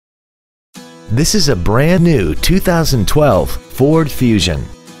This is a brand new 2012 Ford Fusion.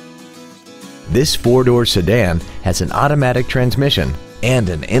 This four-door sedan has an automatic transmission and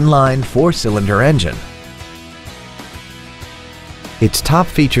an inline four-cylinder engine. Its top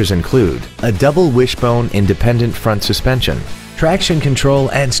features include a double wishbone independent front suspension, traction control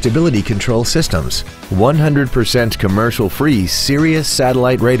and stability control systems, 100% commercial-free Sirius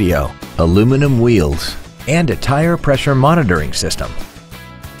satellite radio, aluminum wheels, and a tire pressure monitoring system.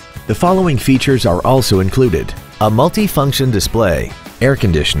 The following features are also included: a multi-function display, air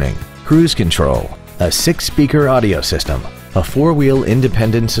conditioning, cruise control, a 6-speaker audio system, a 4-wheel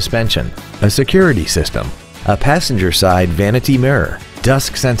independent suspension, a security system, a passenger side vanity mirror,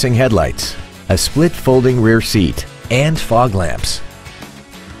 dusk sensing headlights, a split folding rear seat, and fog lamps.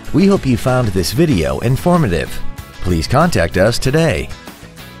 We hope you found this video informative. Please contact us today.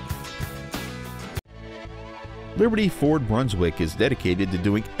 Liberty Ford Brunswick is dedicated to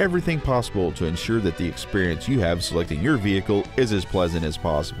doing everything possible to ensure that the experience you have selecting your vehicle is as pleasant as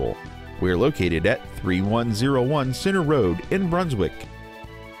possible. We are located at 3101 Center Road in Brunswick.